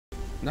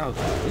Now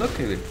look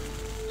at it.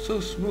 So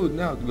smooth.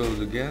 Now it goes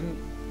again.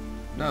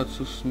 Now it's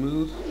so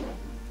smooth.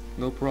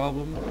 No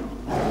problem.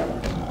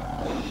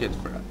 Shit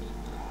for that.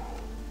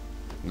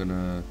 I'm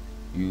gonna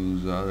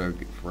use other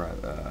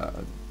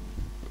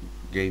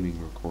gaming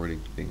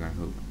recording thing, I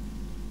hope.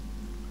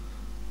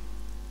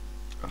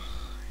 Ugh,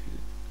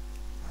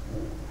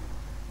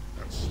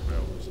 That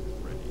spell isn't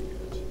ready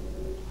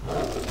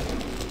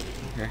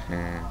yet.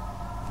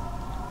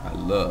 I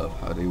love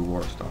how they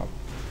war stop.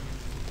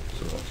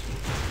 So awesome.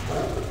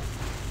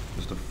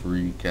 Just a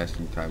free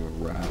casting time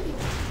of wrath.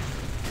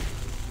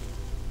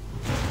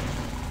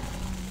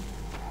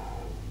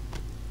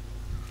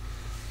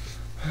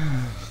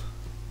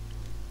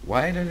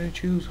 Why did I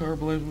choose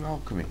herbalism and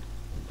alchemy?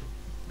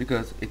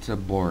 Because it's a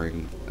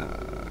boring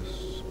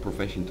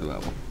profession to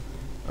level.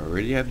 I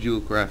already have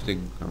jewel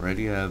crafting, I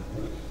already have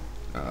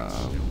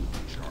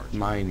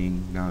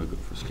mining, now I go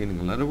for skinning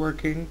and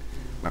leatherworking,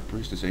 my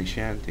priestess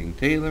enchanting,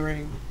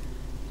 tailoring.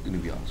 It's gonna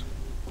be awesome.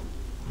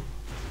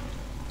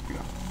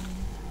 Yeah.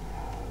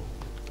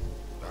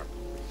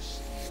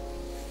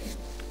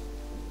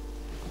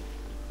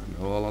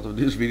 I know a lot of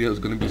this video is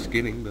gonna be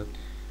skinning, but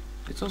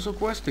it's also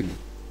questing.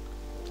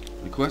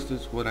 The quest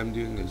is what I'm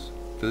doing is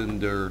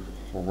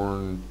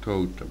Thunderhorn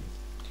Totem.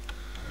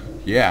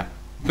 Yeah,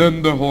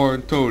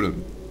 Thunderhorn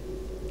Totem.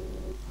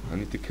 I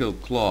need to kill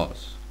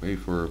claws. Wait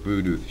for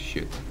voodoo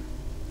shit.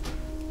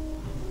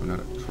 I'm not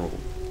a troll.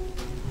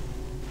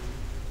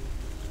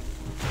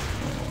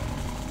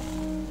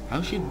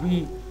 How should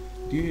we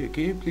do?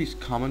 Can you please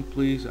comment,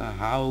 please,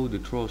 how the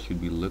trolls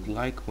should be look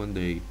like when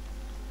they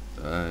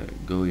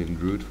go in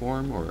Druid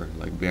form or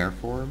like bear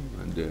form?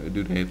 And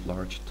do they have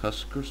large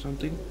tusks or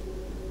something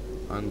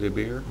on the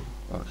bear?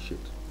 Oh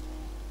shit!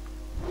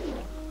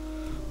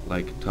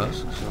 Like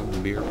tusks on the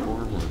bear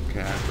form or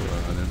cat or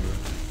whatever.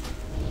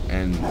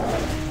 And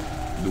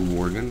the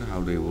worgen, how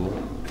they will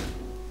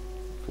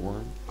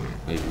form?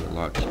 Maybe a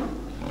large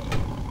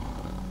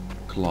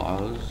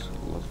claws,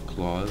 a lot of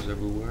claws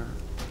everywhere.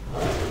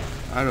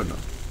 I don't know.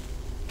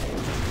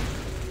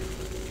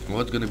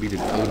 What's gonna be the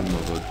totem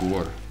of a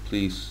dwarf?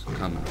 Please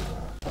comment.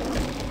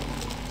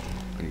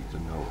 I need to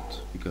know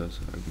it because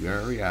I'm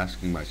very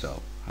asking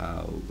myself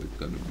how it's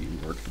gonna be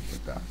working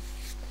with that.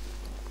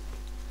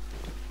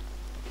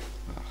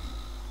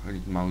 I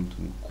need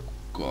mountain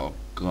gar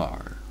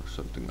or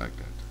something like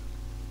that.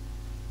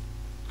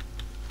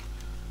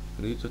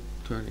 I need to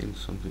turn in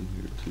something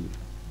here too.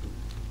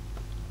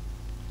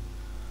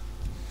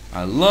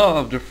 I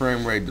love the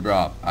frame rate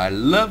drop. I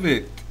love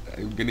it.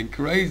 I'm getting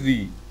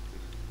crazy.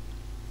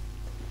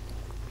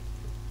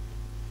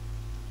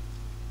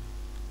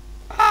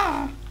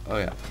 Ah! Oh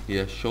yeah.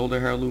 Yeah, shoulder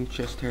heirloom,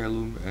 chest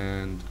heirloom,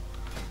 and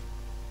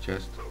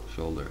chest,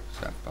 shoulder,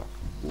 sapped off.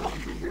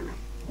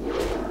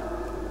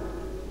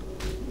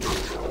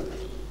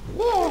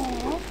 Whoa.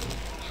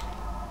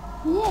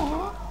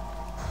 Whoa.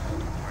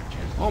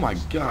 Oh my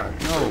god,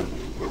 no.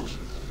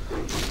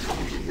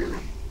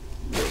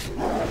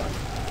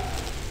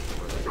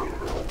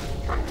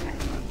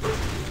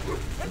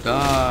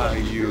 Die,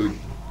 you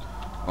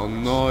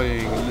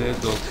annoying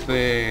little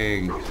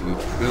thing. You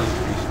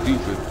filthy,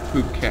 stupid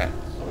poop cats.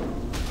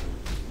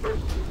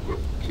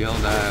 Kill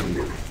them.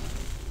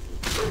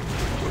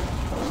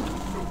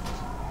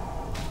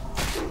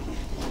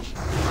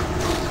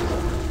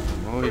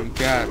 Annoying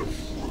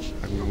cats.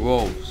 I mean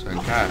wolves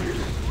and cats.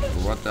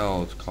 Or what the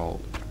hell it's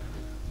called.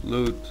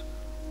 Loot.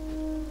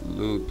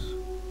 Loot.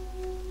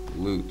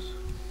 Loot.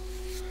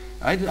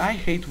 I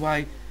hate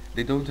why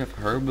they don't have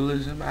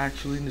herbalism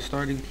actually in the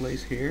starting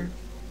place here.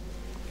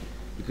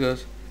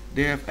 Because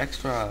they have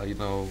extra, you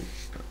know,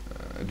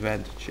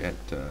 advantage at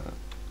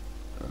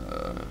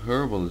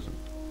herbalism.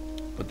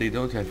 But they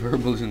don't have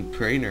herbalism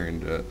trainer in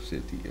the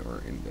city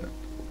or in the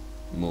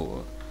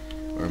Moa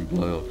or in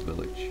Blood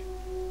Village.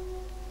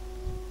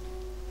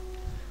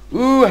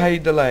 Ooh, I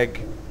hate the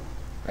leg.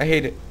 I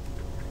hate it.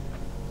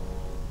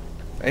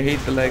 I hate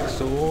the leg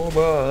so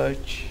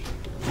much.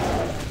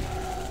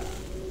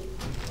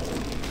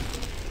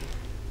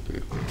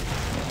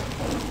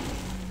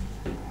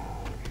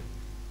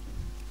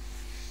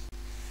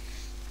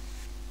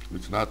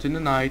 It's not in the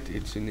night,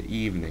 it's in the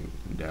evening.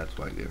 And that's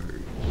why they're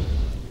here.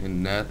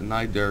 In that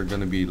night they're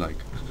gonna be like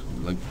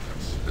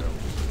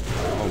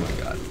oh my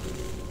god.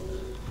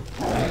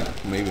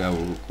 Maybe I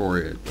will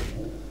record it,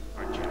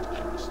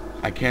 but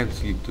I can't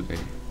sleep today.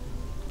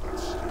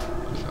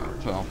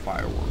 Put on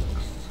fireworks.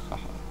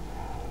 Haha.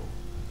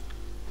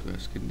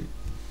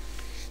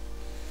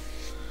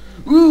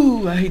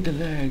 Ooh, I hate the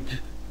leg.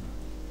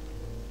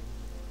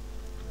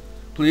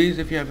 Please,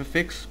 if you have a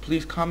fix,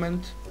 please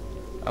comment.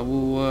 I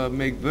will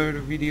make further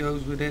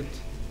videos with it.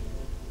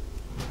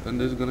 And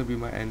this is gonna be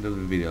my end of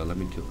the video. Let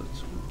me kill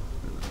it.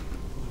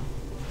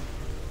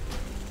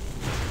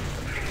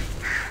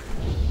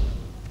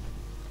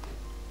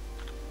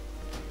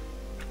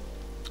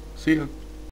 See ya.